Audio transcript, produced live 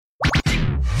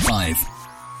5,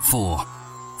 4,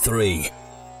 3,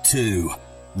 2,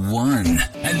 1.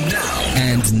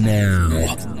 And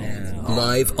now,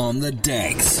 live on the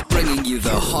decks, bringing you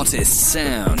the hottest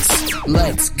sounds.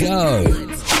 Let's go.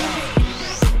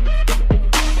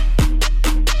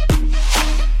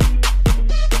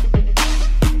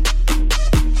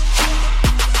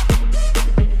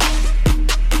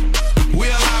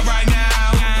 We're alive right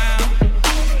now.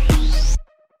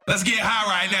 Let's get high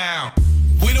right now.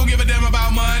 We don't give a damn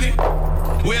about money.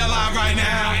 We're alive right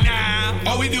now.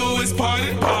 All we do is party,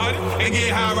 and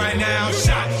get high right now.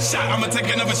 Shot. I'ma take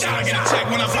another shot. Get a check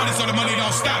when I party so the money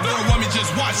don't stop. Girl, want me just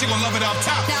watch. She gon' love it off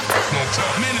top.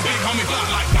 Man, this big homie block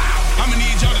like wow. I'ma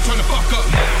need y'all to turn the fuck up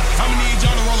now. I'ma need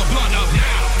y'all to roll a blunt up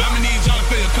now. I'ma need y'all to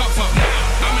fill your cup up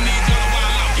now. I'ma need y'all to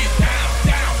wild out, get down.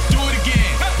 Do it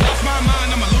again. Lost my mind,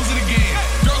 I'ma lose it again.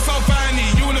 Girl so fine,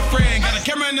 need you and a friend. Got a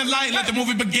camera and the light, let the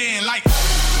movie begin. Like.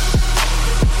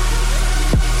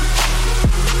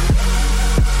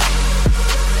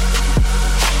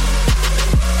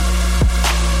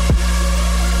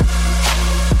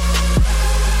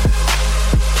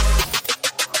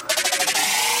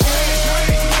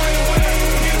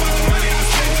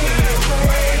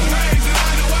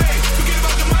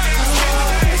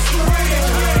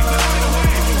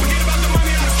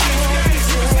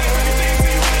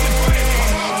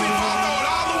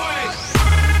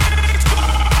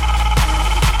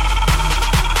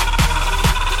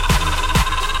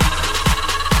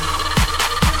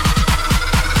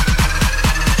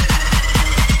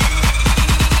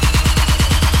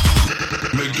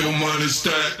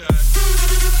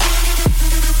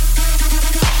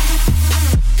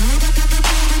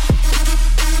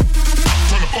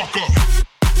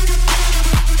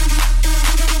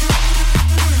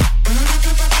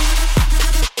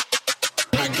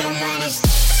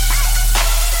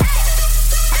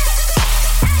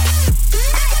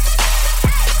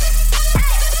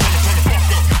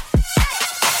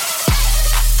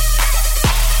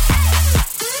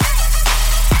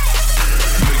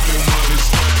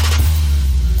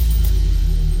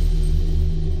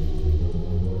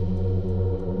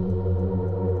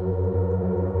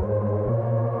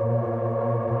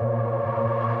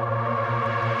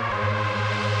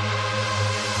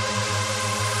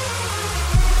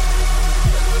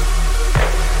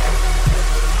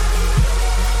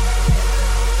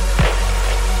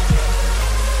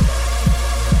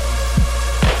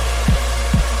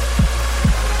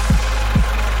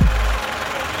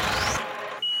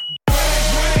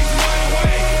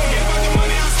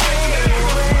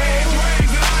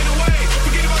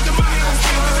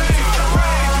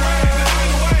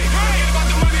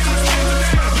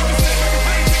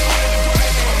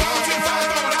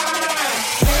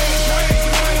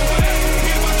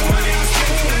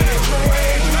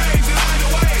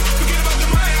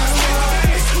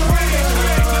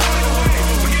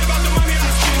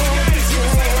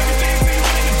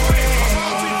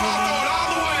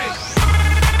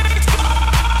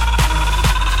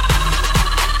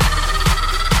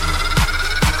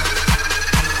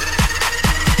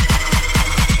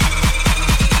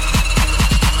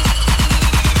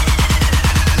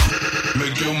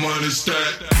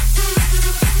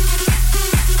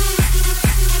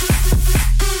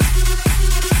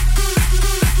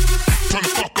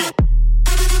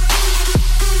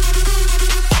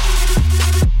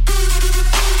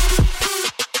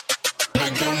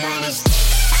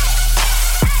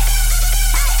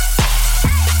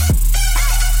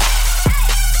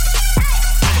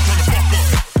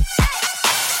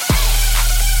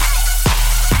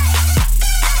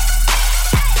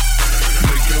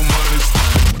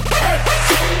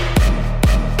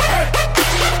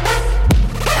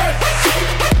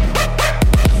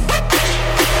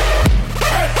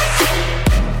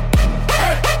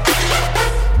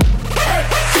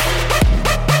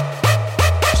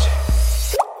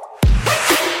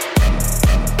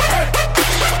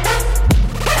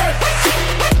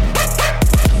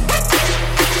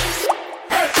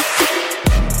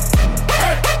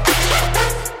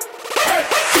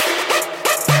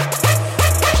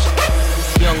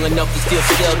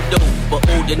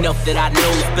 Enough that I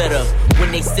knows better.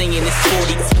 When they singing it's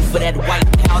 42 for that white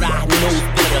powder, I knows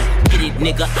better. Get it,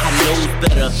 nigga, I knows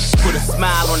better. Put a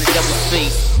smile on the devil's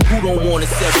face. Who don't wanna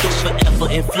sell dope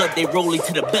forever and flood they rolling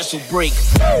to the vessel break?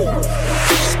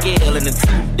 Scale and the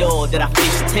two-door that I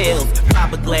fish tails.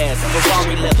 Fiberglass,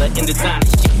 Ferrari leather, and designer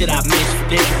shit that I miss.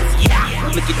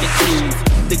 Yeah, look at the clues,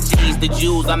 the G's, the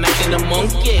jewels. I'm acting a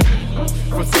monkey.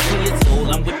 From 16 years old,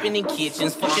 I'm whipping in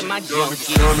kitchens, fucking my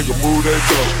junkies. Young nigga move that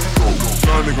dope.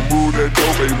 Young nigga move that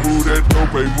dope, hey, move that dope,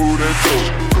 hey, move that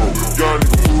dope. Young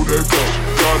nigga move that dope.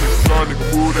 Young Young nigga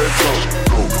move that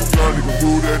dope. Young nigga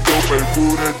move that dope, baby,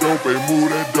 move that dope, baby, move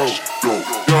that dope.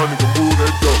 Young nigga move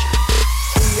that dope.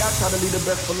 I try to leave the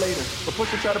best for later, but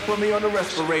Pusha try to put me on the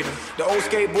respirator. The old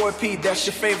skateboard P, that's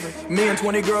your favorite. Me and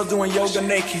 20 girls doing yoga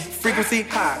naked. Frequency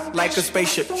high, like a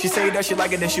spaceship. She say that she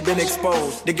like it, then she been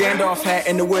exposed. The Gandalf hat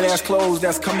and the weird ass clothes,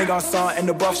 that's coming on son and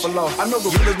the buffalo. I know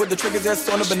gorillas with the triggers that's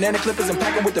on the banana clippers and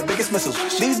packing with the biggest missiles.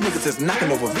 These niggas is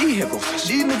knocking over vehicles.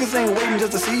 These niggas ain't waiting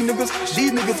just to see niggas.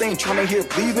 These niggas ain't trying to hear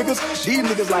these niggas. These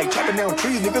niggas like chopping down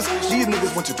trees niggas. These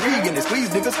niggas 1, 2, 3 and they squeeze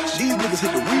niggas. These niggas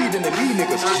hit the weed and they lead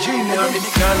niggas. G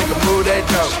niggas. Young nigga move that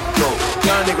dope.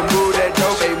 Young nigga move that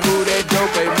dope, baby, move that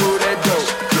dope, baby, move that dope.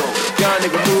 Young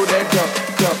nigga move that dope,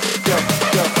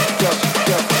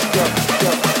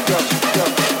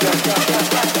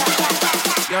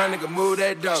 young nigga move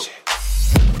that dope.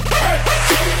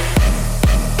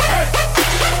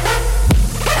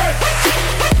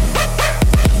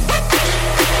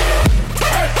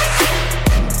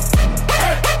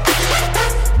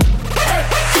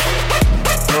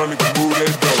 Young nigga move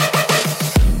that dope.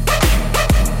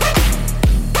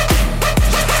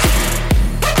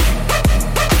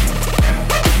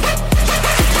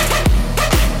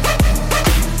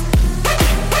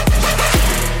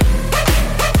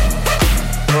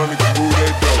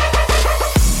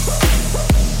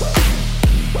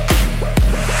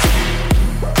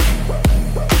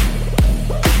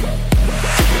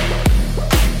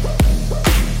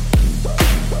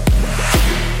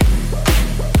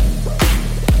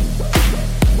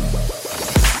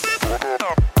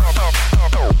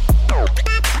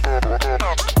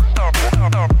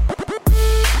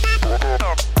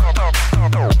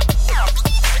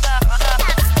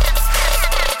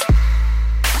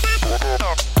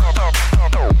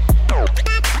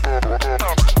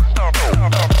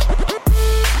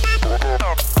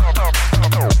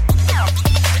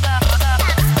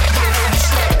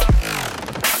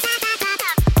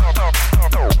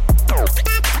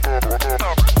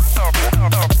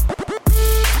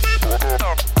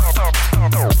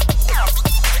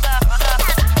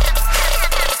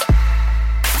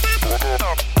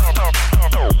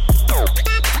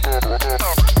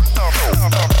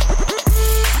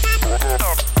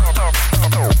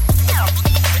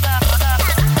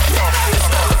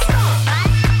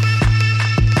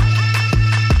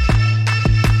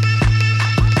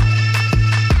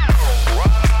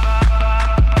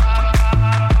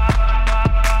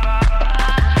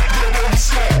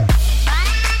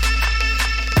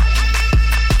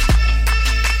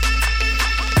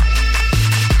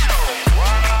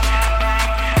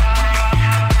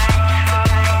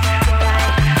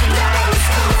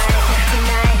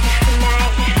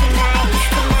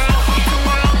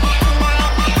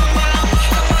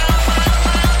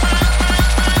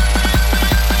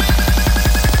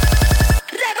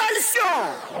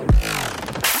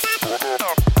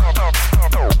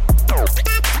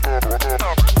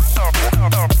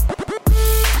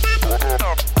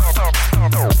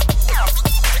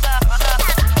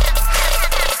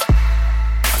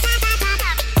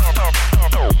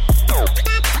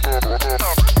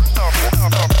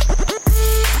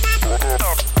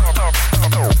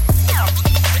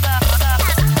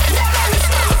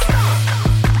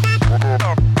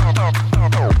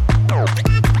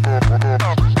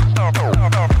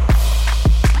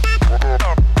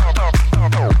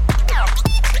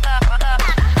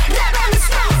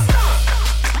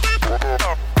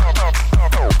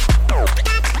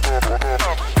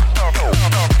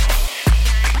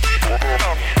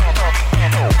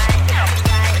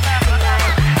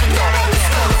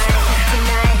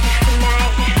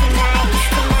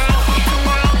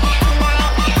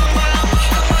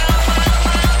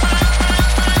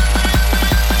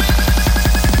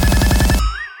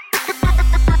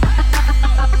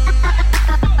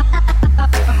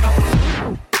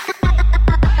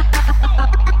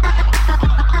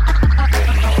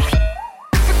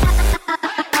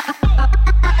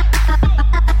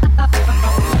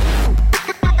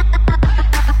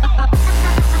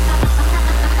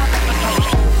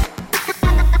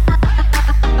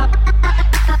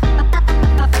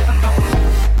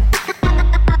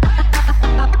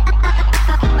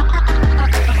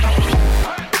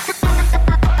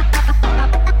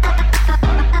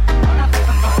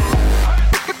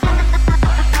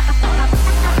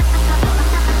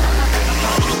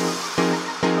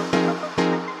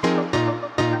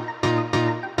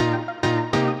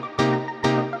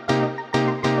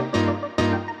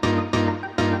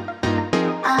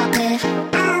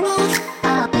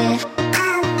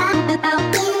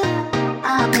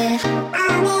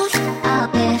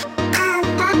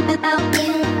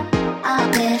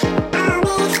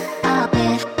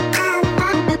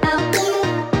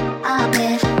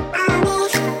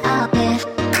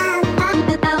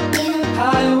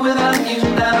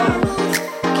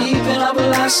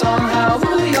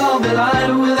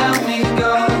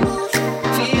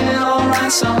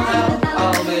 alright somehow.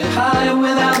 I'll be higher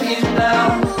without you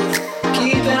now.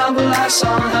 Keeping up alive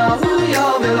somehow. Ooh,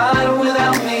 you'll be lighter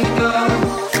without me, girl.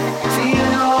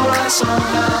 Feeling alright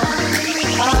somehow.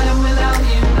 Higher without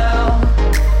you now.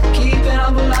 Keeping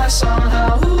up alive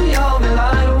somehow. Ooh, you'll be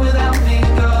lighter without me,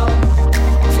 girl.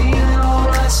 Feeling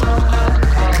alright somehow.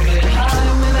 I'll be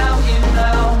higher without you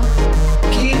now.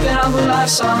 Keeping up alive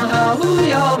somehow. Ooh,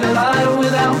 you'll be lighter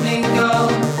without me, girl.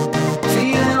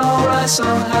 Feeling alright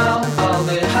somehow. I'll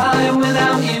be higher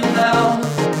without you now.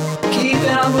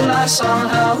 Keeping up alive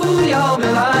somehow. Ooh, you'll be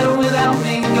lighter without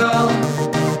me, girl.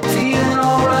 Feeling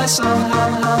alright somehow.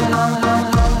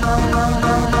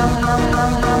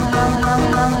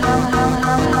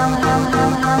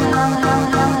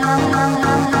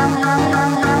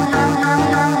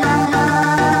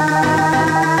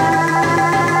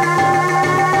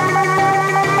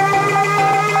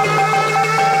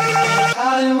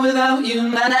 Higher without you,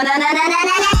 na na na na na na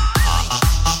na.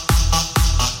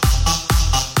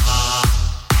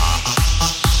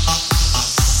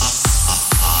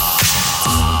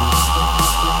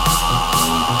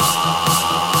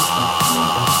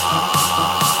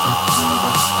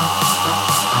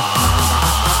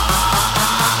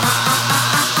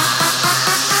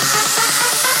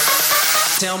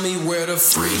 Tell me where the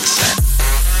freaks at.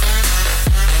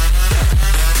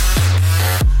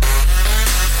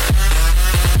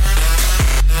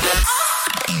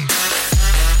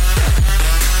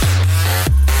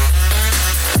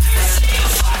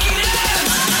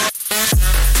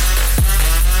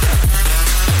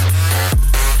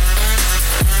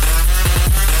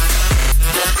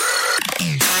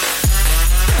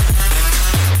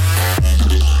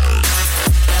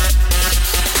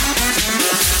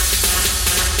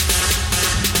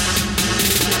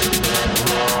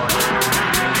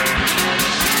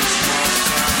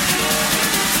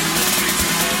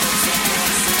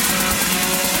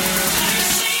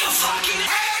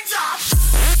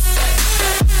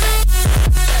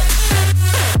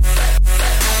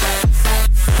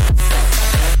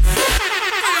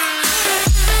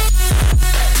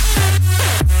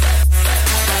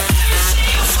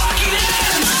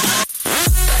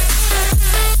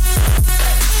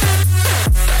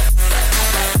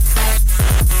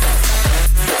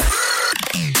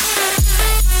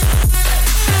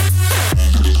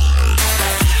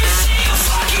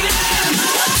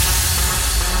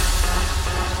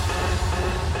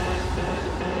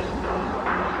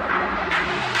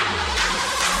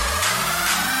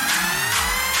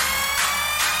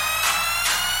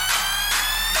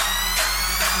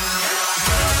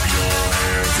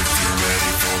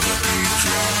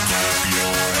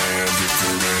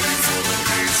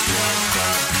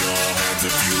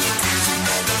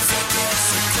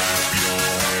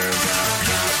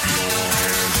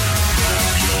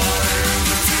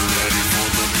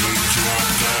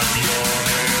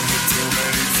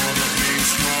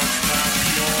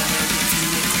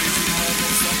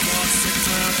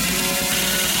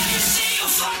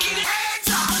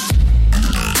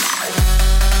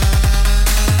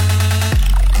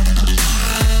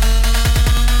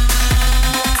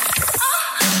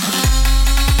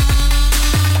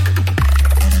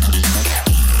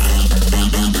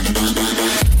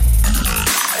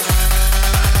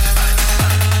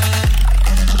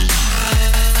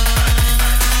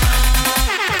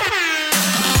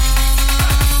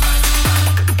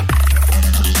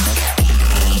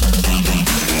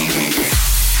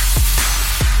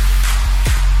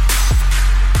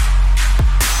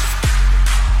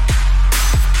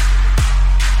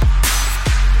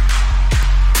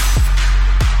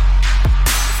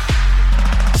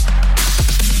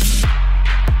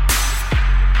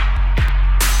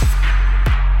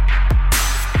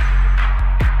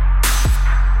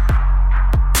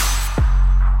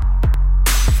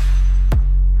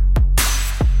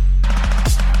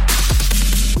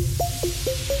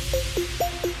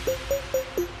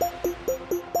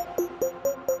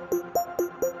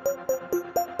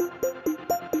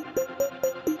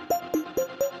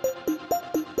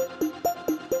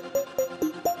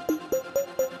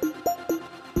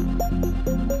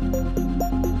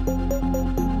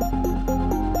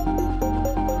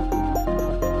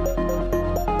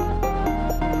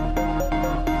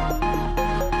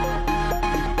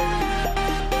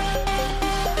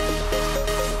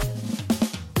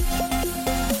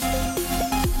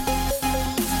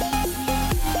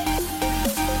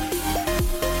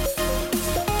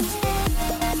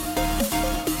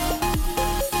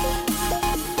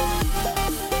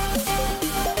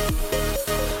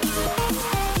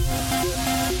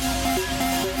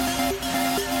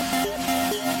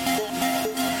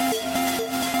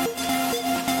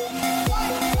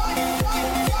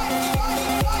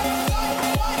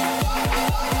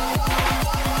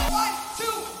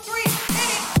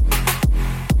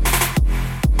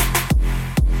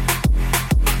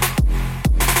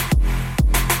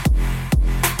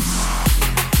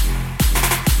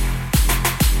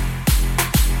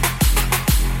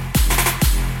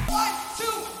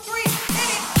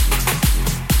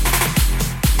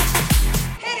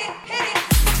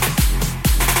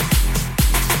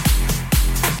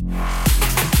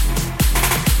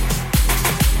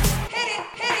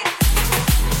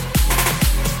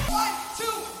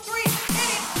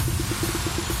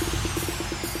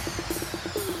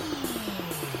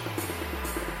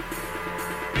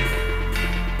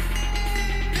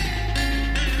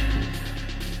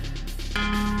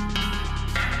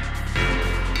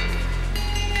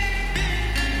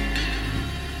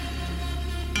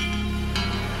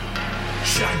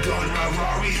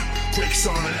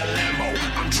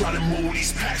 try to move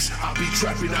these packs. I be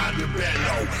trapping out the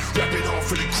bando, rapping off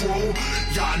for the crew.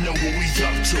 Y'all know what we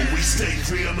up to. We stay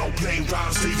real, no playing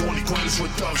rounds. Stay on the ground is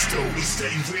what thugs do. We stay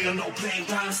real, no playing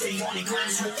rounds. Stay on the ground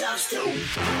is what thugs do.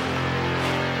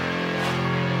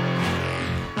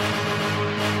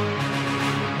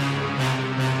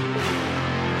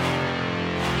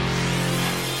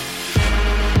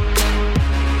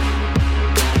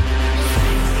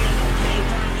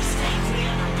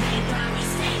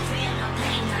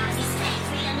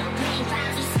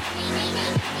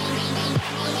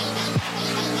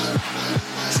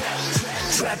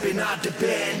 Trapping out the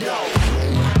bando.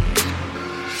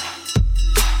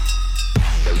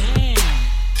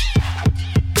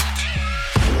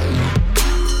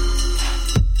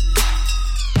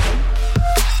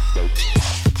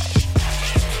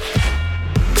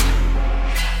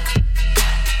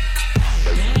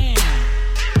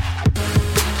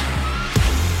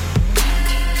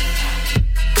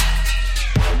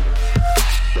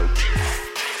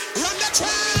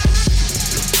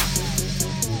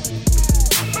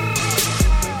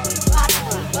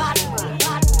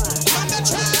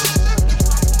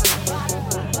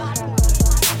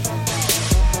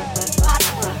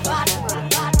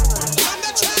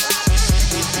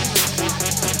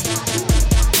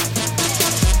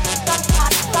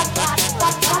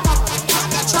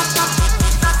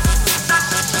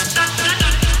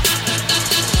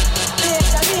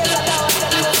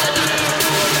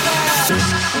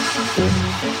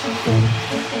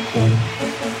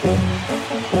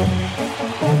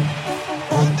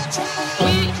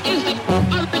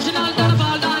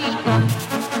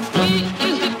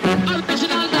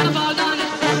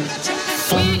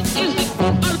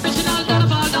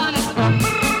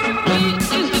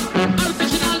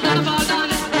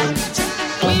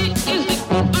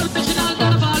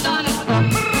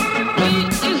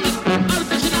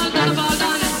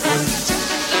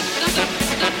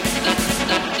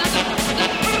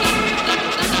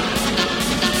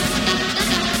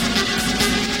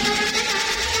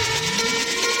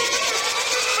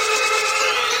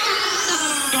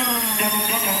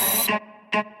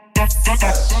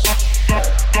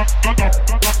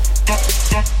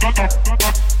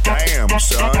 Damn,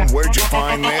 son, where'd you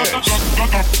find this?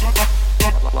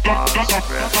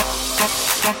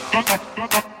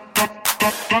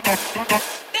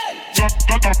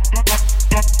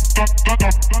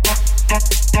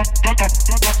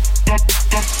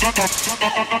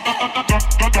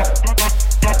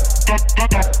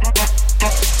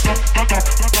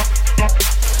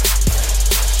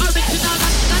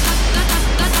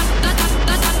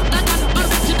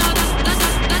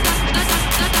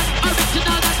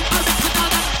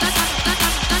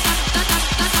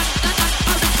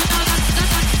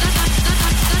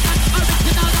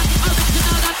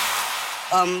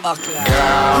 Girl,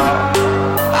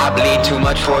 I bleed too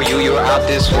much for you, you're out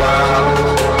this world.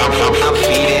 I'm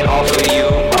feeding off of you,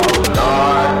 oh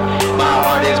Lord. My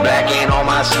heart is black and on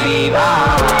my sleeve. I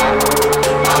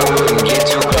wouldn't get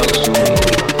too close to me.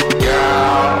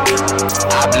 Girl,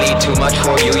 I bleed too much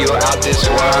for you, you're out this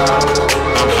world.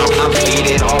 I'm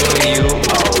feeding off of you,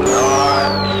 oh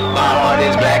Lord. My heart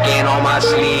is black and on my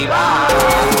sleeve. I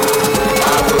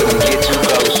wouldn't get too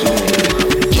close to me.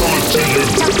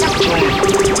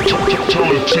 Tell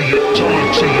it to you, tell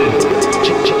it to you,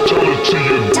 tell it to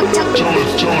you, tell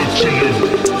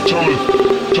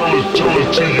it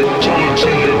to you, tell it to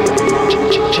you,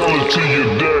 tell it to you,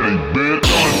 daddy, bitch.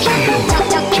 Tell it to you,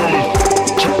 tell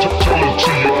it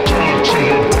to you, tell it to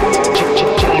you,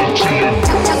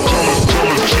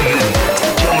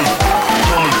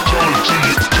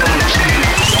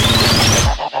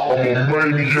 I'm a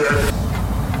maniac.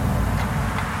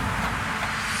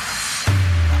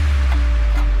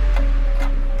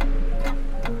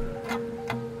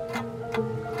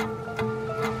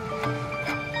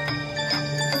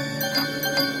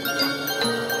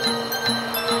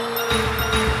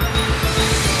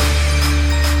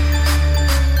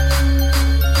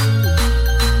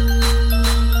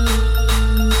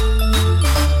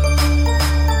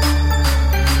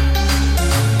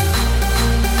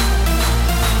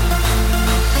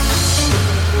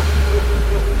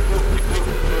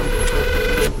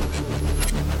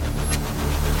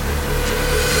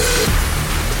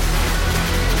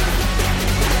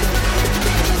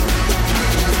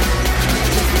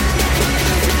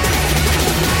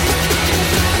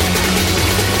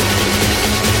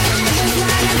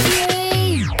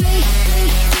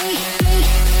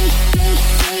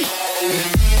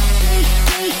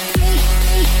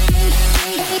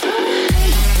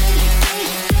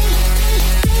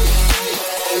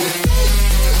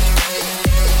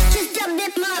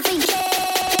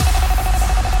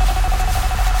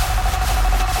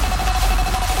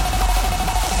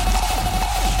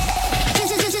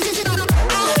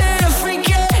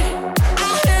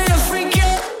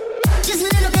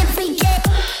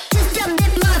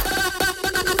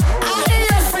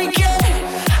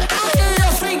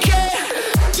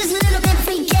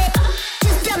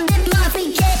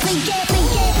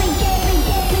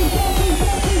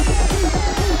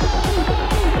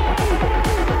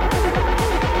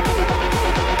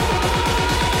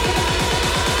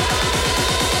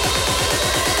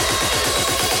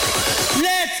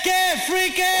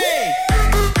 Make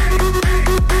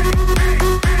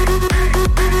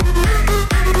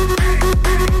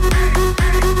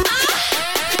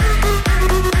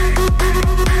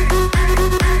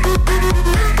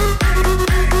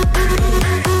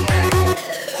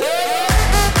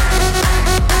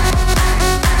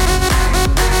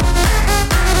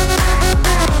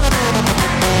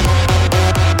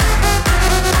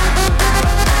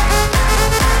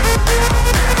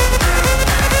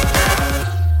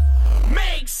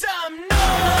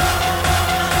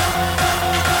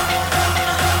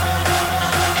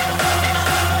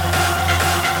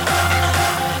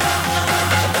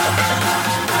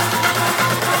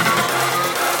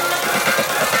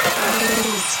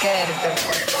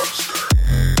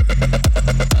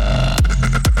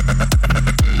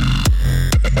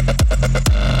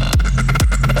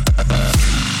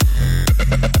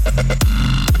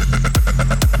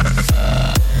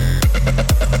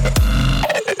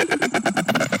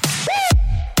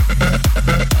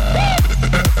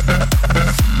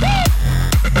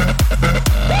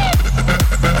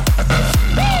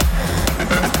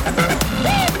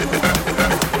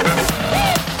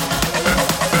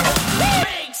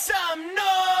some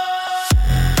noise!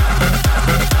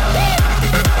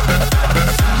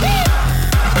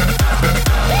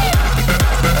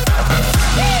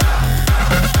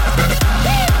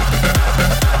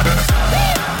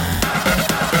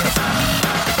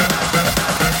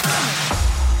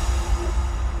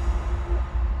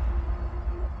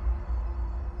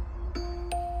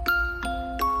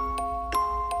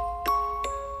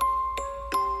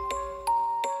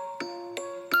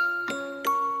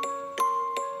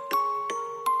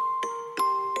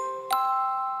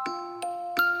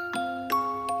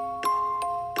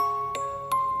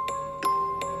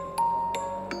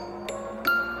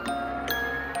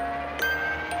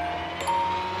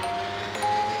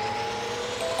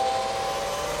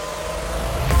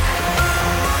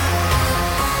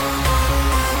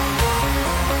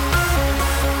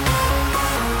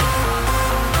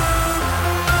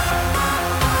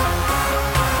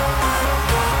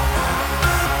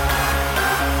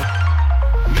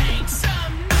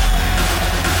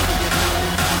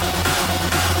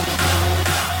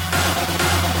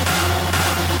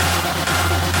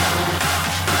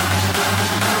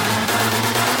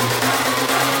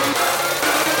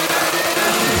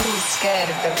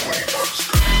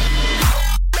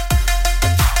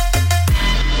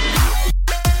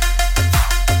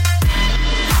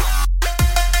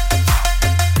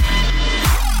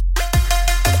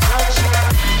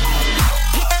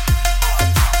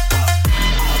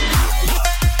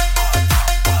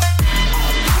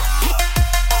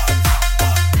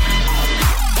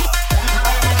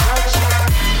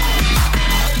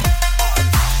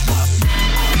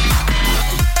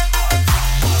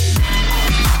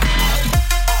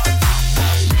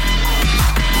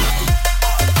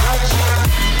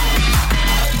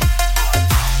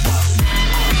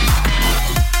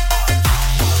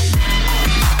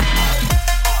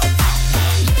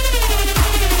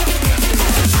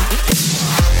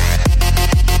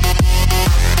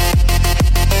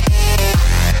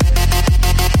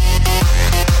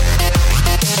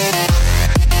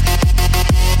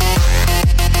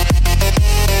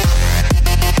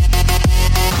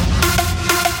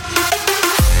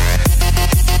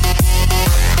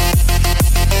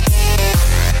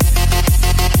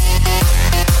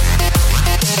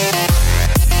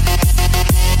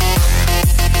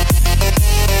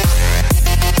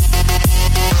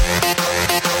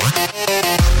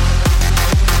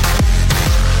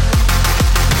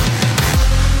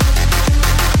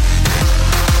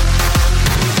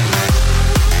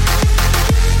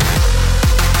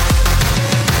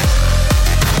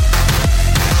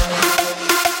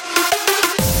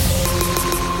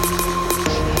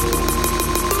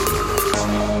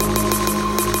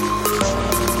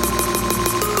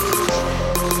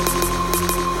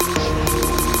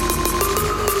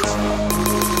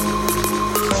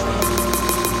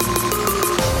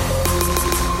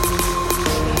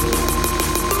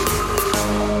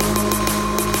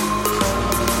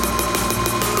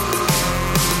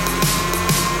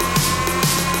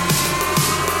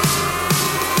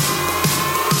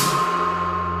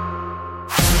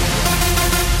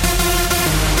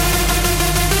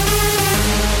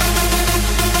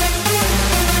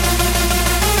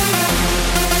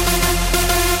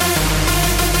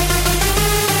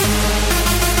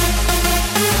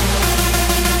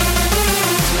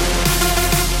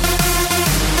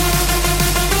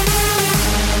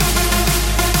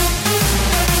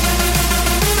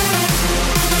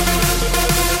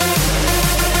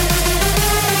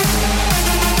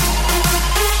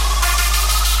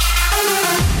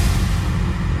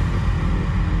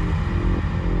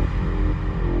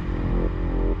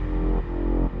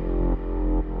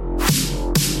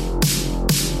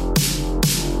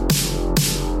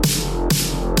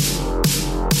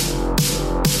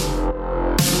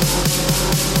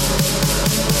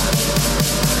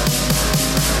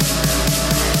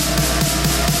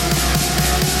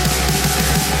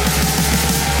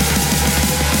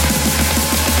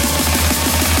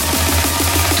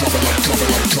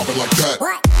 Drop it like that.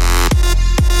 What?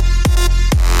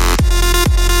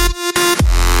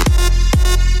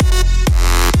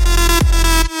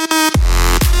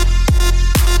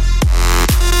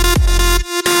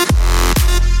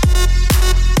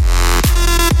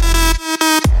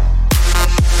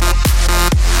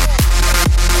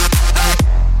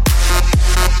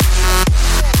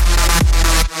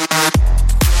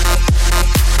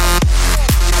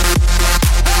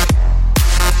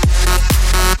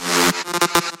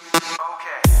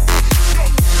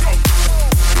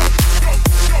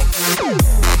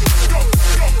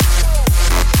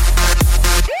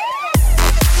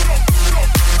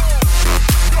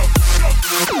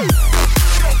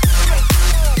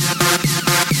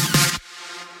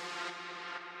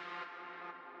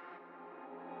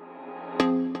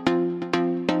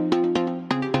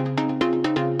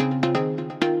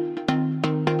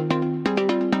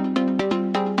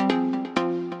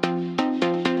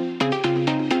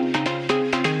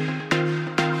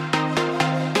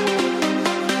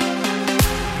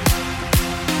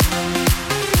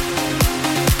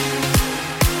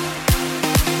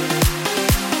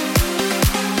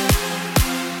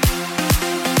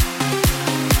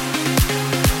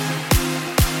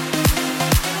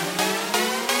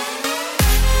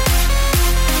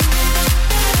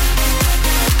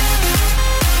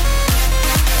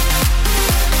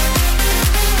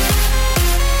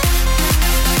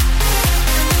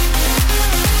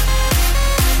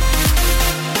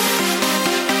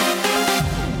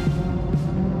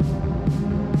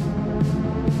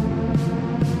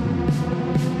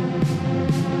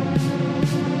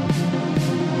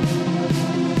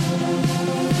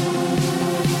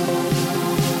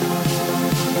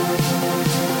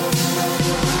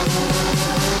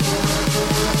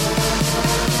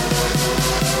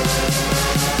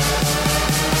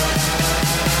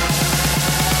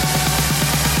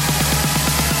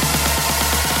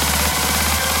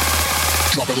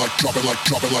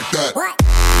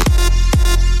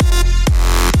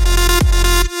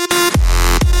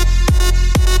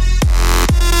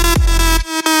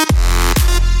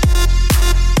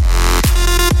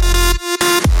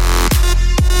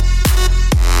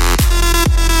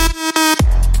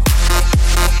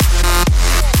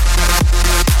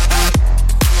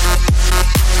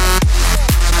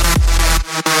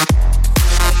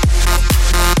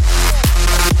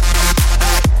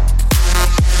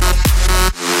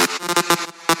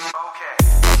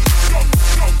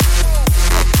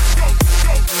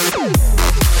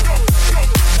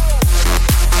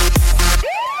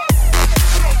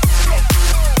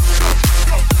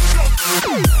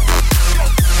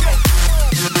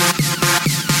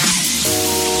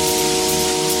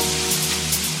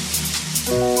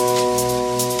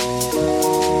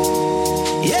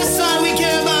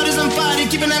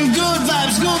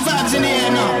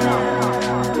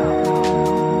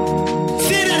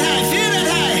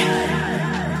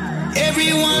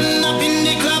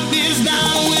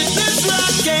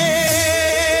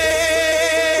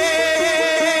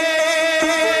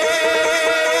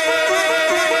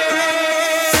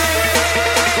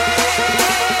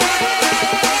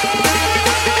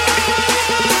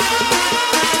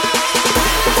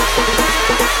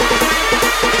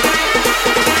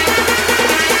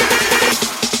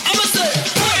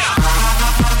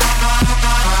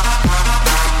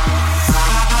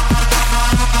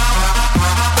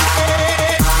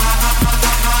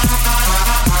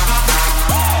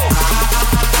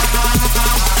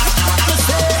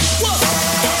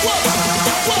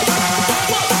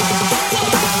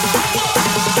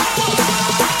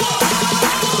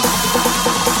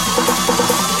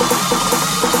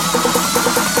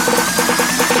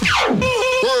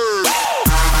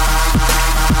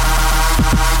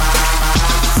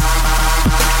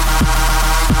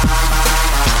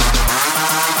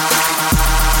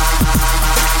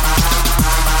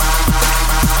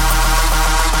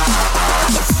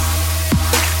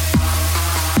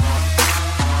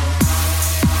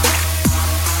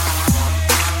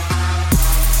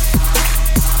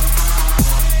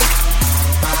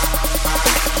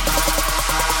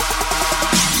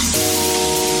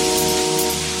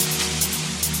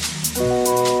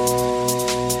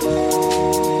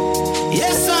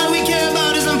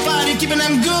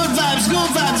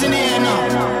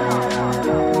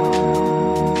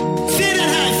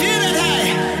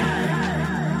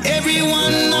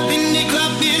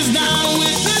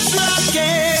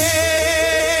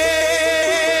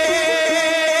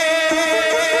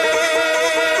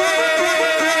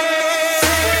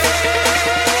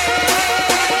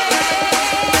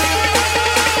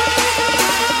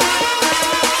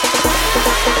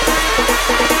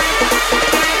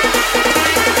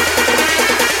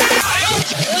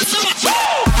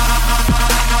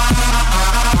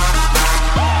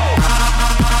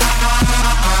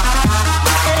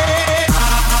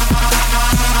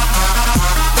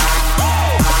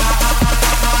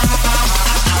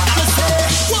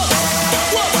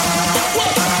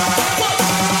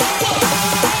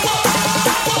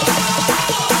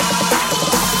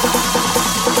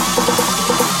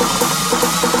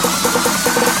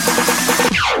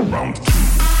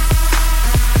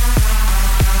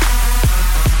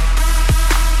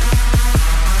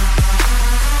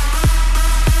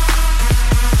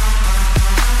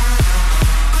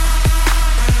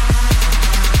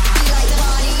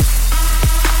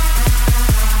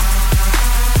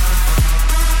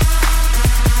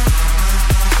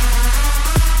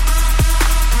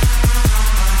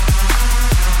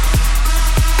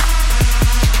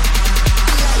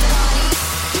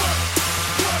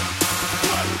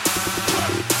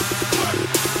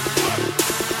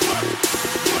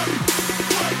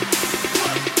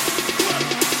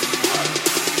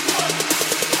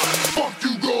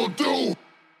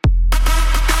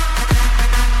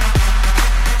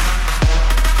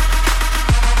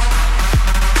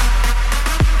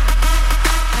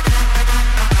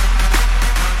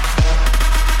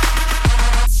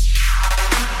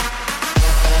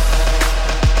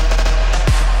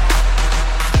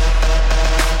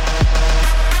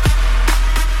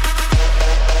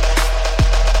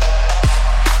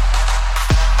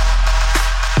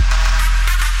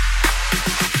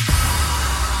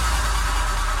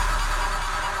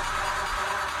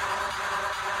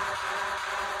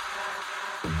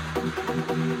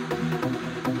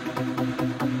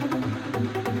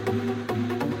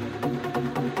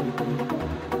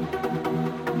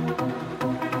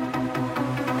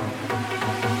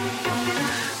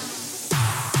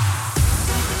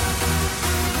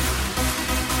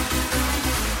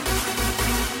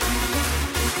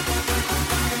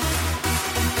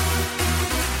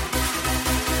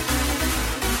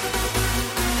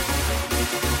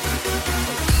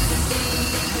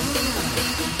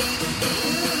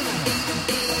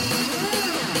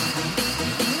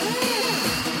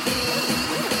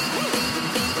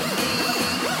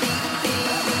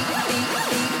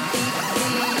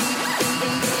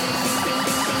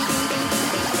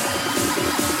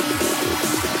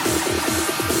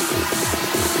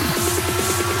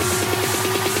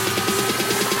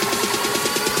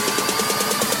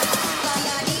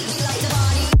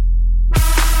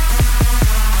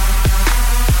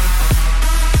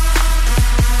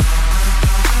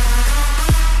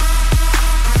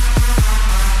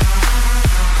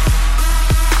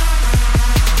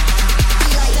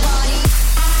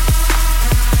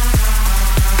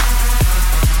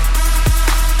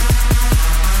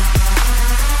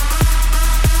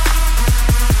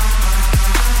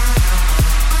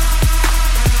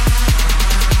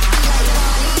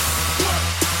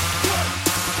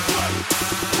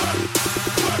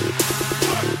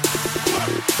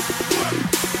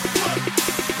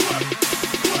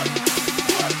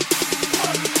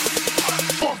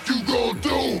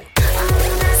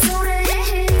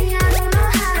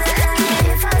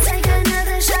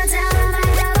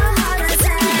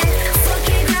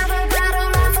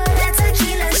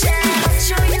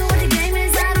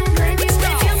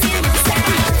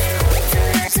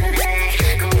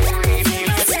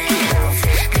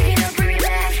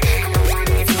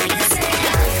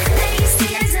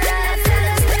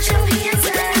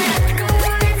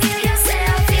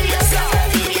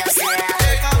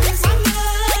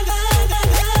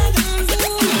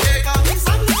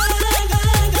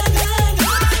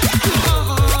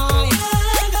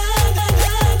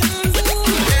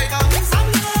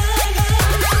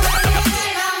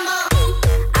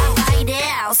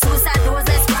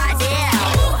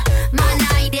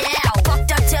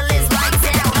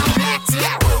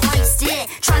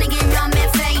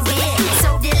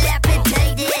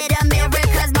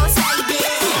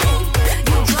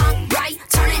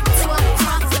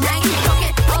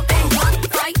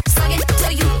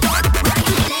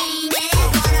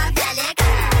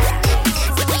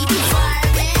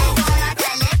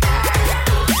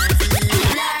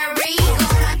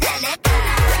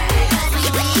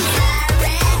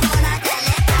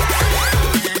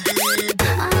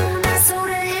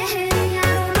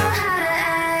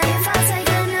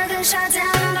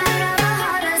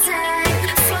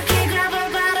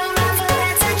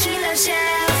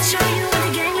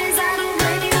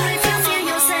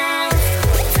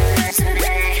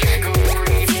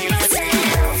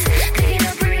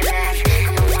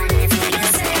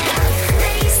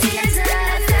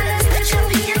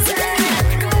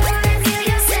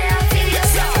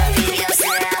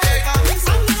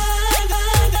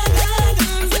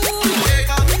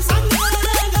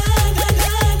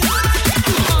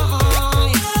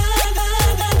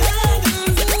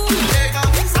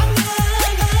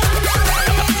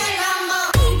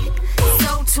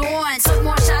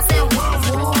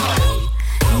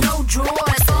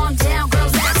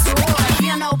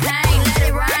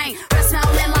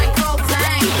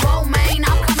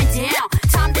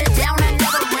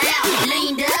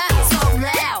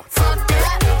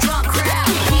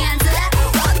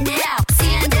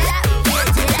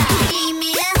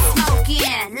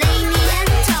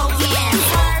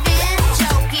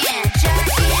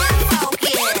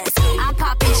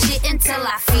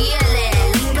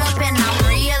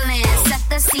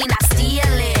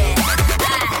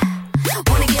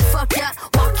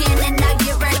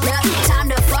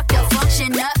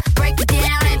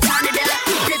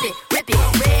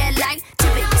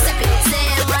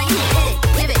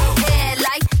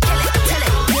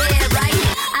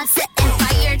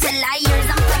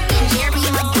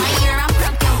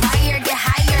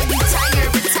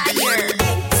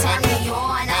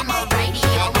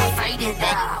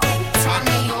 Turn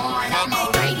me on.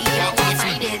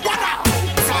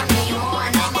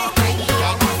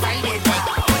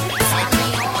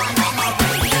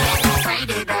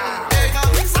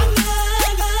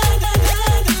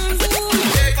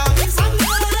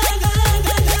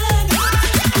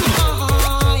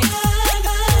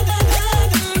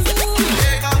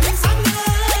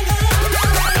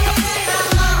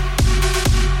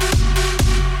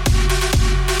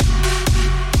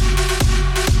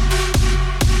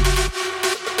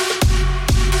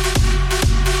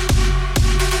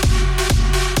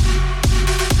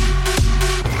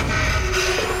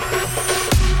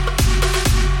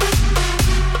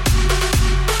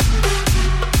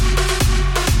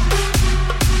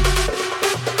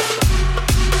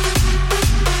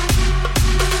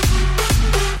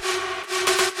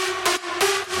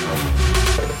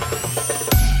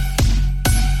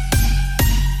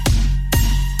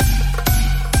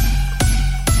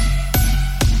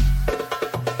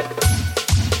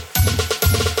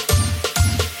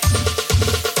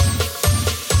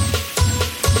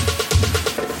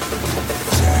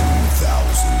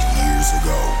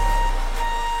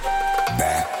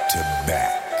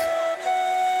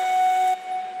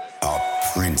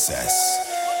 princess,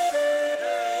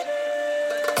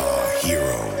 a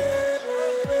hero.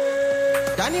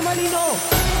 Danny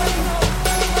Marino.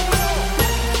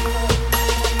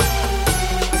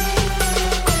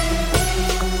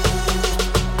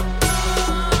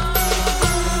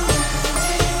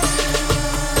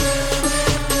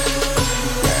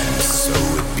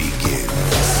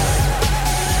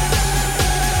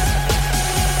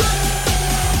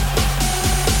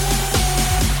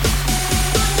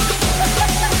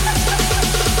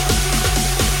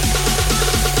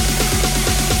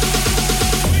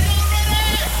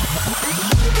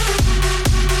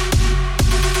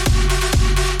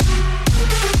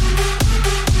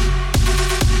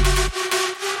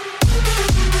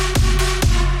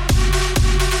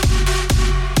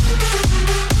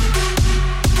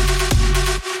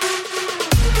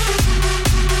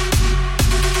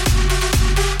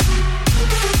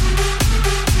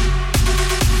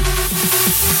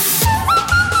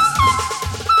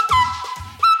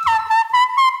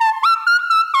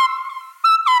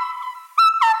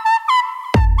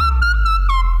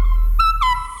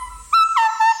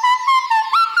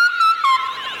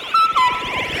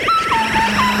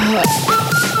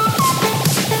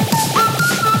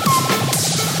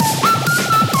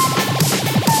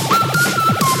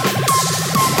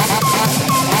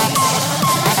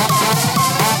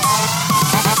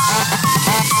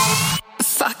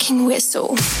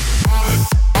 Whistle.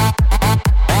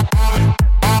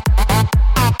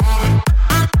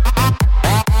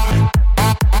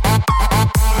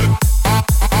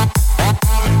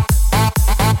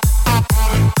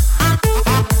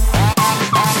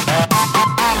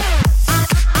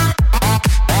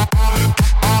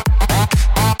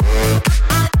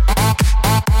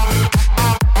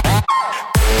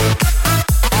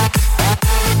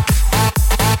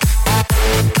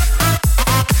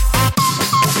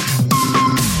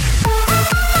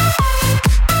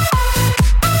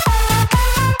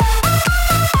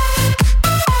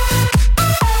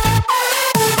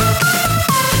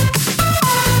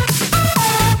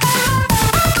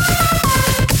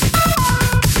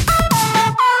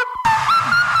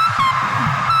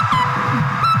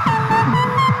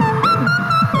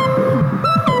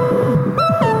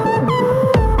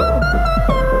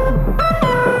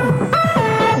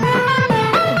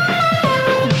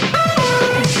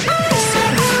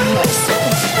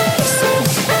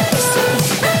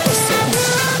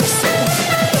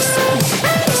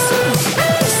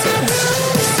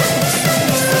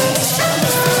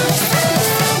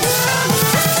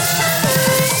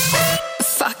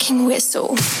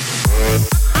 Whistle.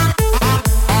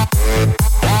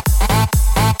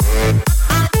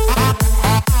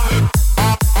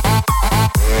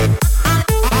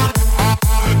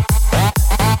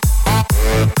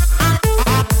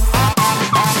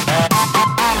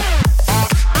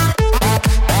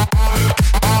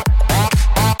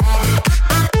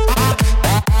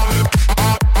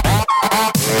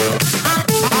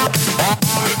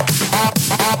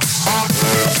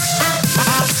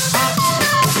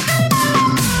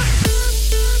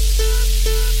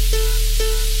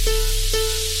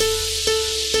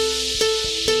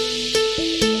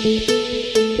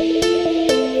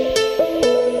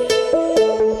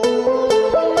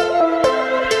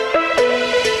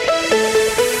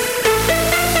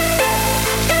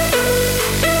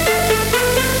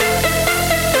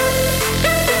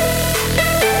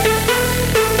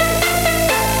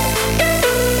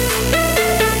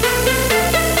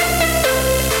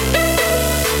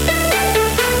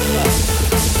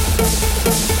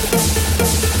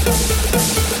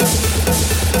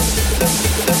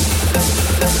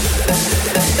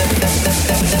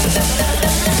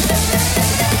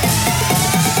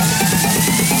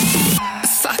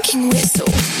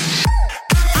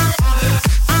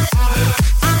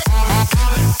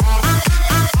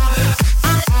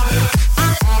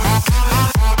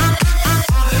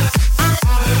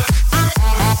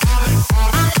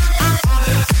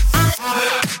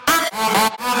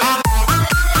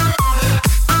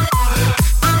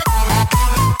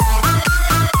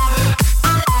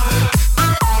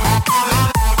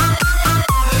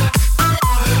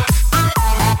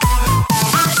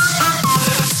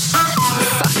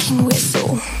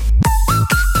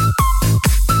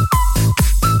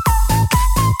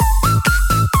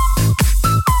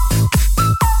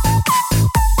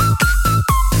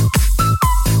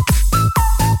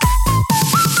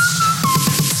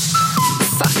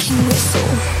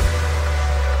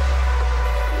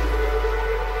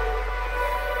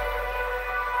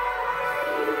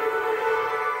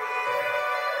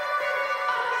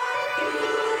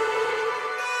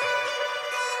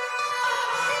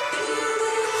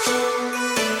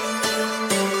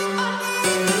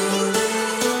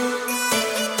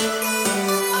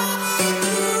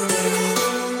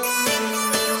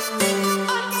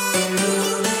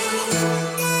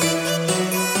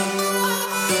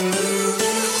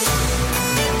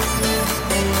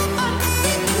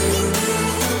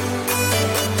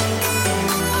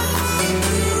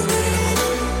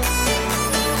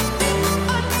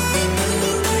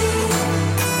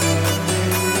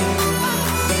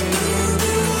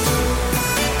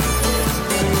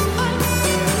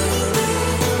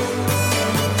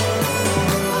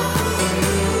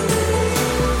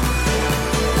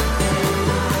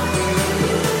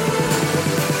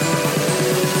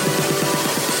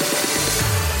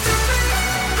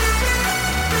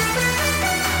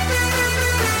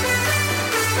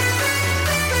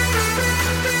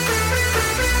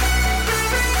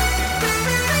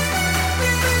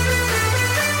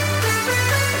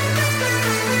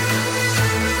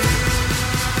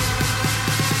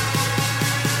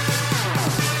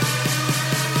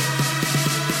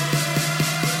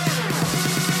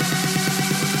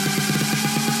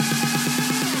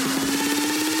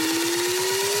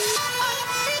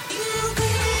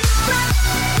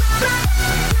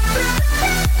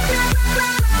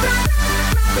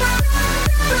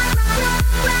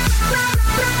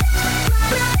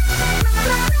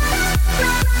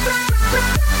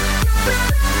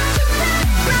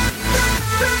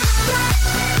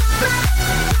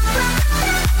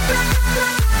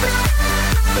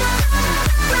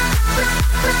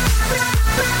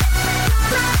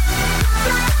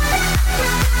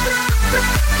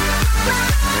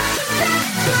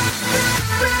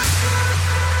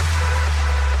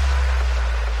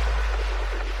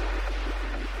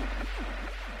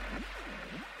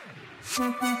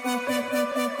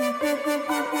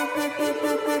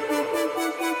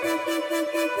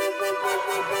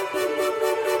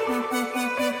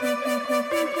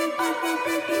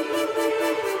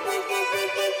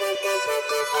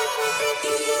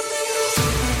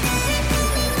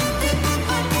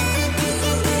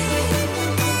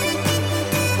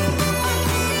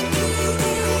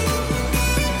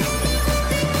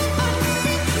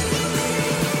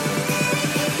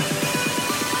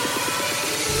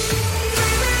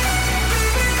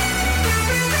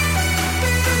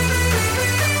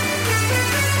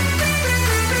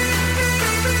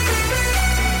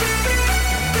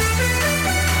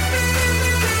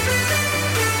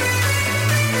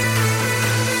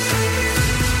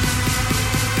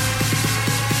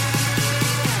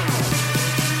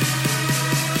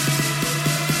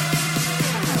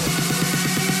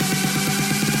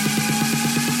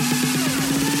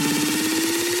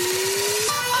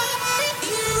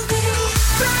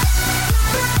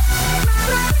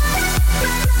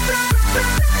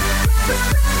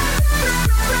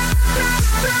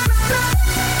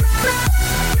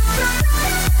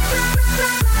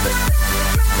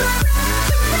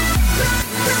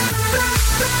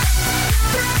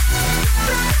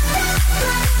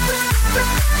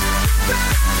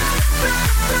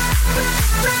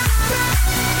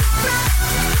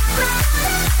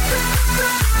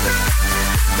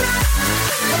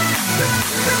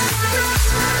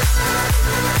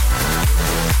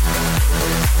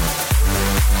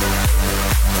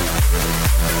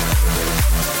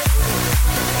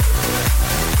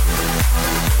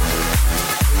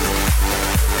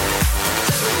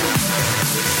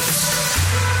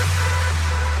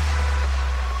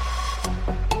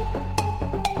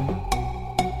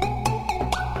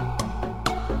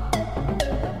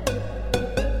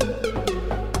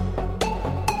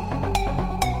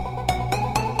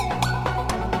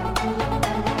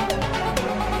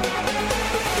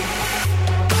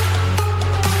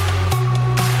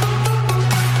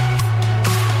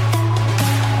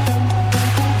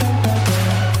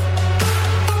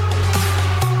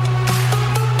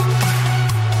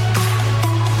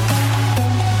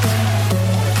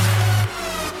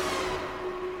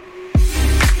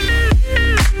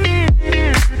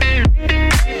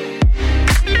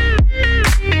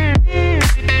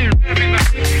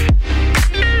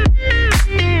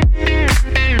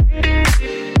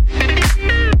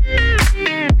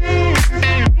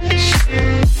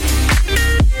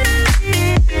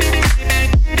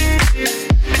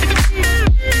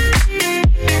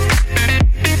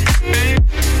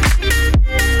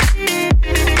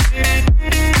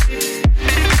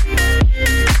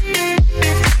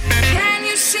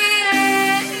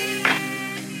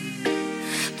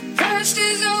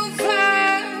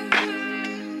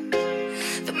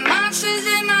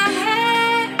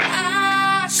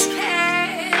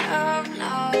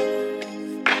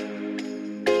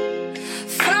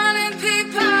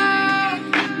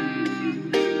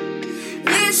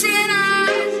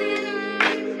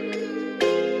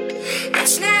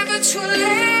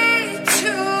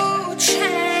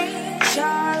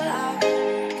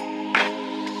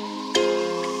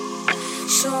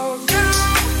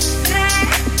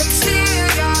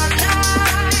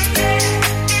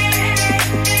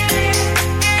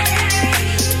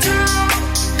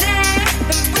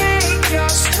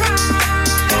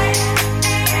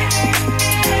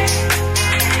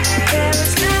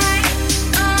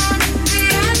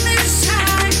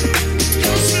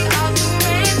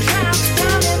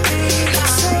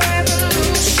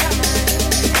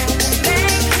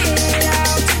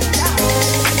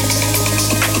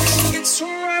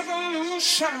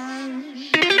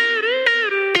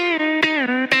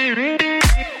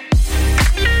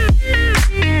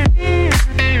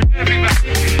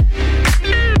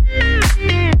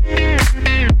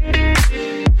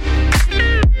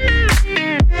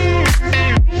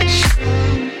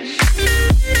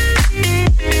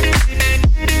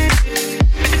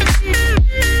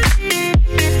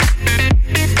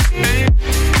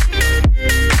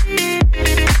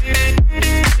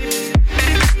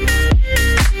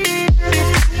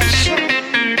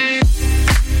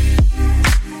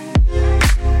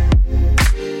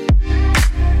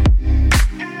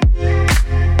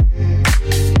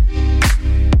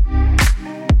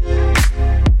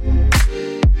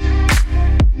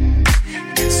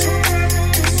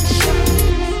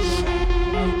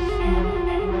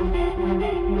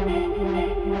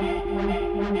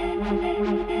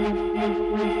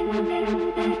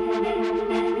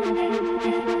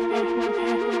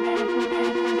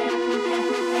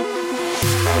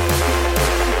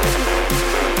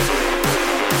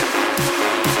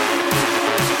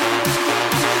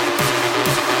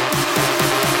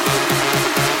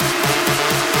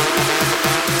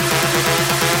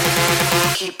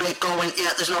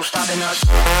 stopping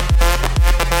us.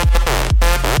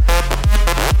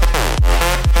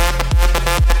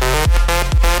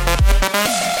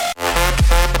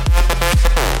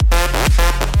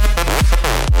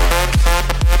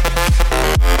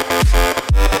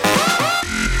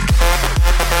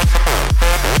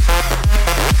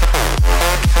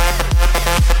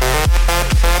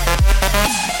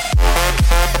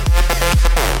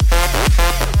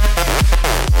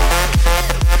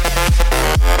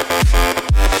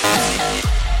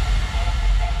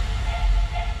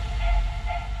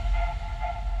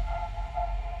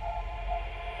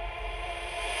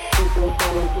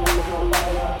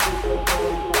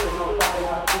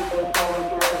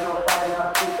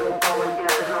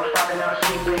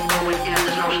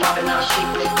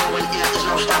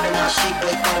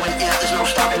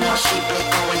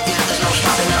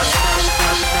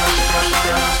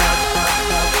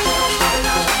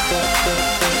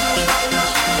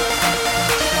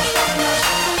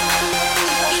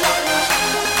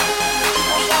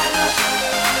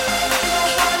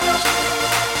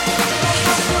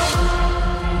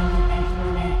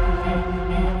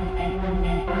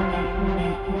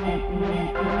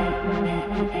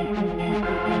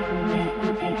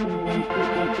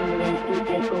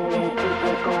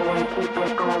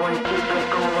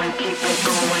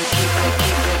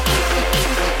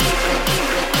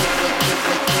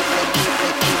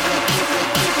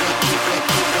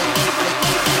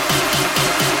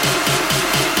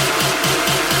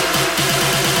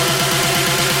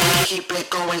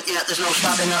 There's no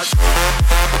stopping us.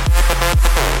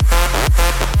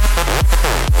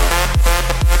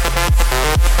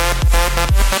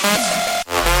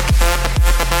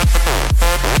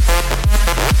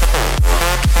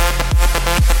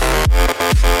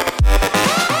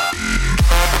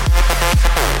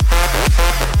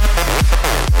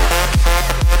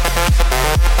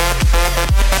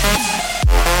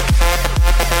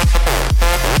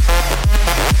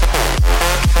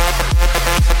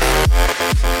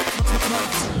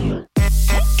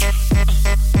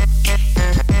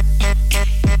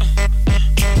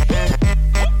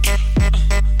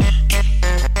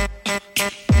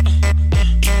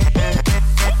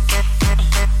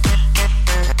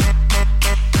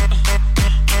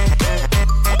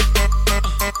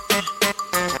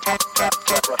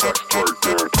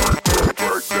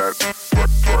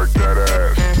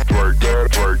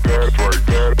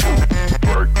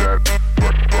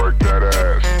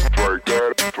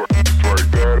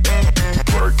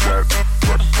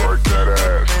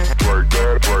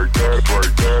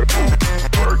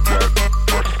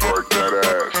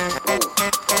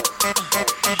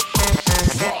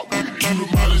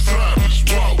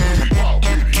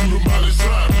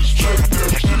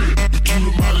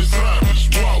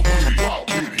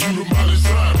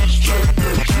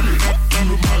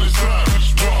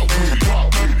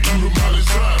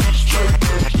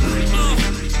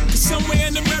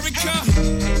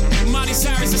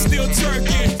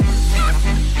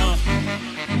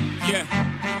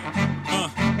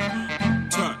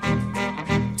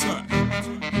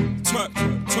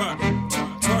 Twerk.